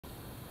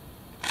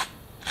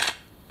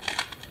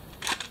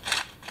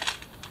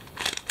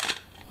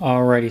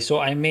Alrighty, so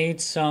I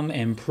made some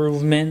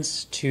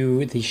improvements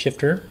to the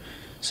shifter.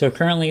 So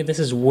currently this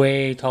is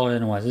way taller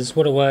than it was. This is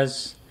what it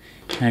was,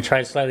 and I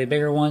tried a slightly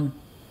bigger one,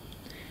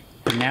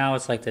 and now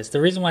it's like this.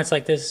 The reason why it's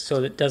like this is so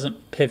that it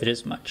doesn't pivot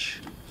as much.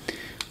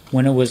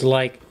 When it was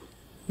like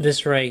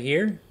this right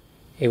here,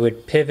 it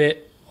would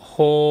pivot a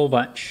whole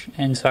bunch,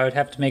 and so I would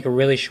have to make a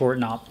really short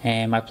knob.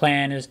 And my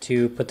plan is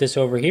to put this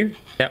over here.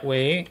 That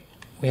way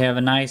we have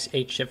a nice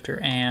H shifter,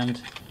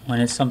 and when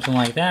it's something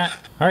like that,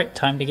 all right,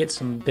 time to get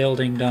some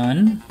building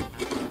done.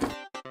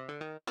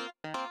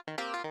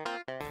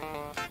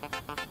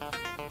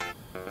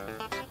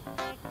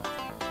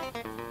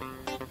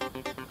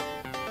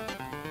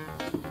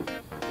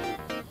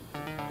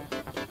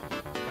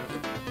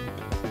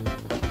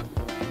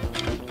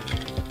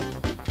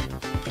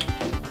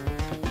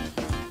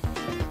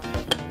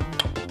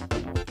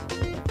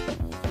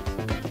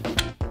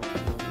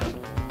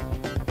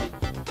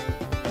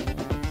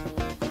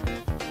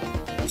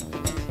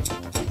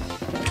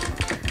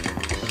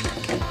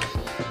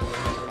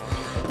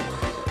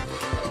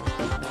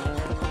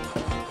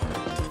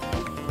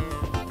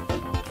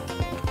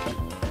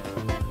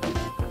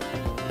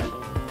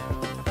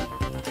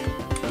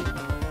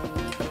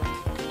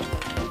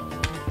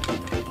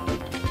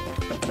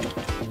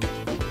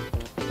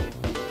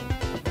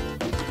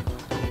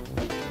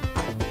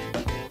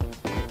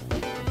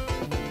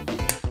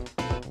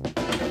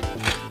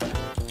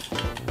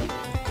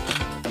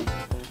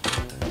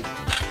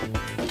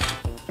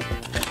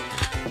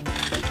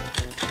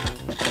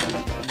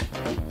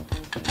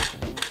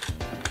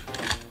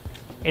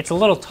 It's a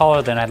little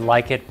taller than I'd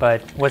like it,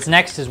 but what's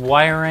next is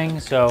wiring,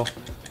 so I'm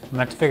going to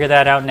have to figure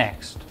that out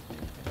next.